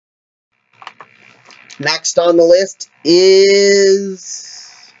Next on the list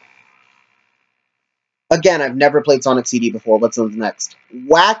is... Again, I've never played Sonic CD before. What's on the next?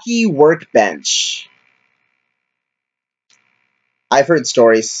 Wacky Workbench. I've heard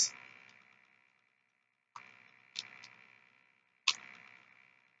stories.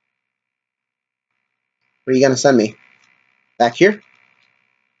 Where are you going to send me? Back here?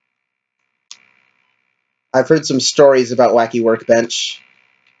 I've heard some stories about Wacky Workbench.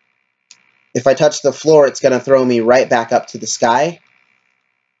 If I touch the floor, it's going to throw me right back up to the sky.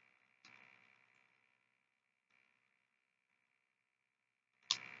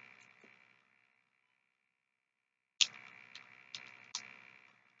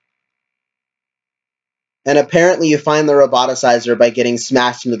 And apparently you find the roboticizer by getting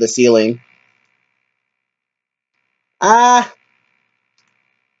smashed into the ceiling. Ah!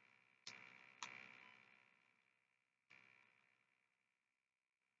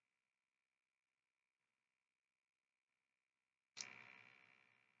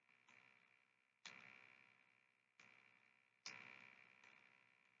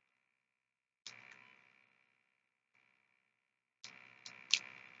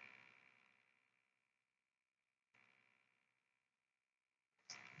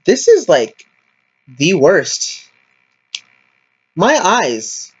 This is, like, the worst. My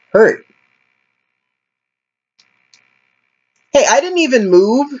eyes hurt. Hey, I didn't even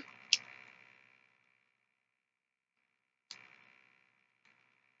move.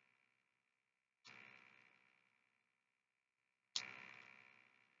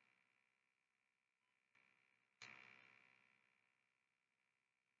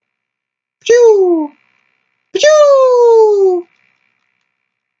 Pew! Pew!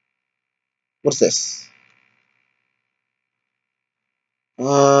 What's this?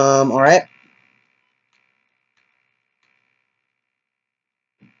 Alright.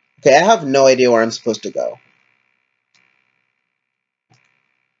 Okay, I have no idea where I'm supposed to go.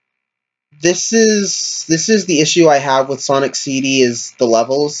 This is the issue I have with Sonic CD is the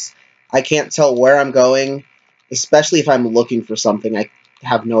levels. I can't tell where I'm going, especially if I'm looking for something. I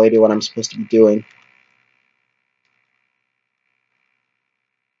have no idea what I'm supposed to be doing.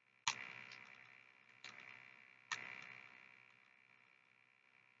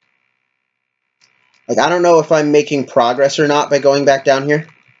 Like, I don't know if I'm making progress or not by going back down here.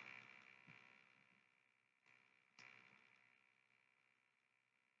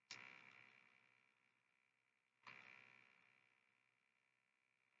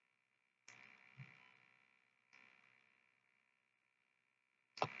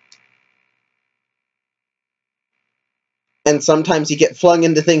 And sometimes you get flung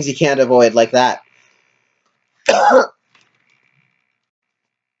into things you can't avoid, like that.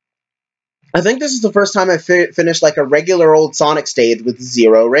 I think this is the first time I've finished like a regular old Sonic stage with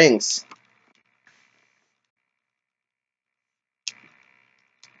 0 rings.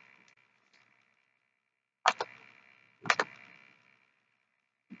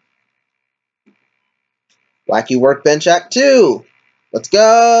 Wacky Workbench Act 2! Let's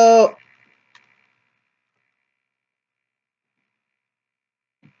go!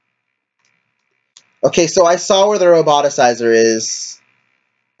 Okay, so I saw where the roboticizer is,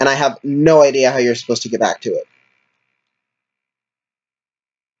 and I have no idea how you're supposed to get back to it.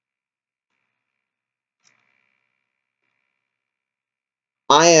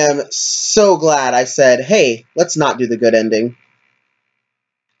 I am so glad I said, hey, let's not do the good ending.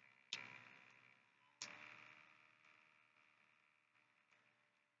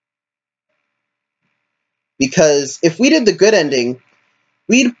 Because if we did the good ending,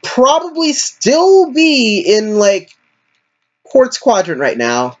 we'd probably still be in, like, Quartz Quadrant right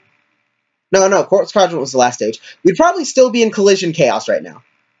now. No, Quartz Quadrant was the last stage. We'd probably still be in Collision Chaos right now.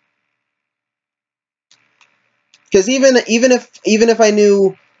 Because even if I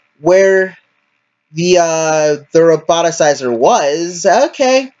knew where the roboticizer was,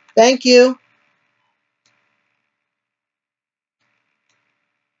 okay, thank you.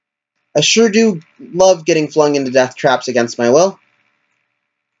 I sure do love getting flung into death traps against my will.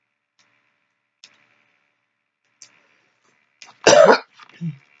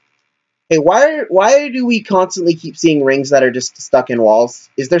 Hey, why do we constantly keep seeing rings that are just stuck in walls?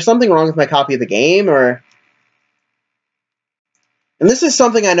 Is there something wrong with my copy of the game, or... And this is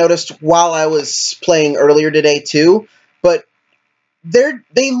something I noticed while I was playing earlier today, too, but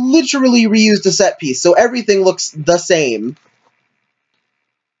they literally reused a set piece, so everything looks the same.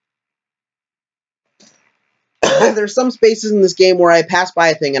 There's some spaces in this game where I pass by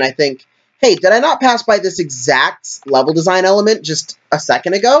a thing and I think, hey, did I not pass by this exact level design element just a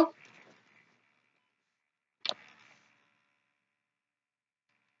second ago?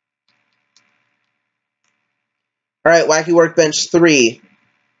 Alright, Wacky Workbench 3.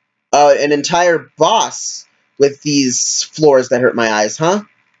 An entire boss with these floors that hurt my eyes, huh?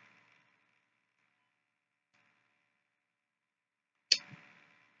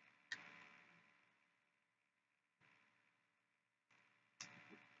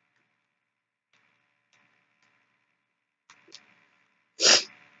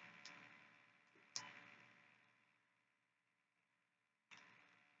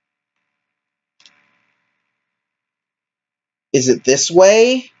 Is it this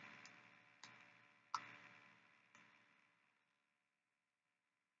way?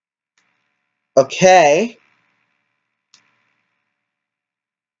 Okay.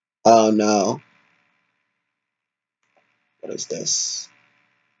 Oh no. What is this?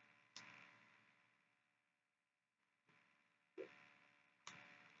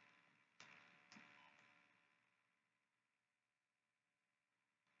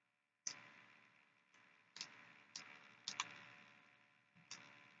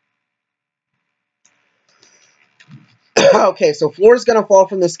 Okay, so floor's gonna fall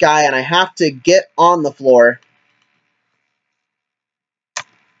from the sky, and I have to get on the floor.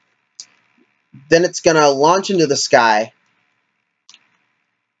 Then it's gonna launch into the sky.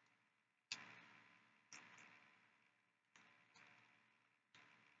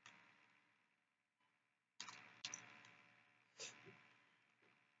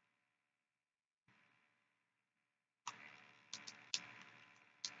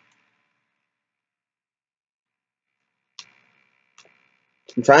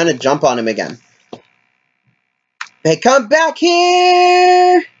 I'm trying to jump on him again. Hey, come back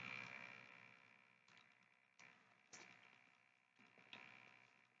here!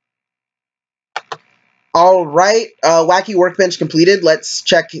 All right, Wacky Workbench completed. Let's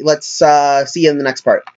check. Let's see you in the next part.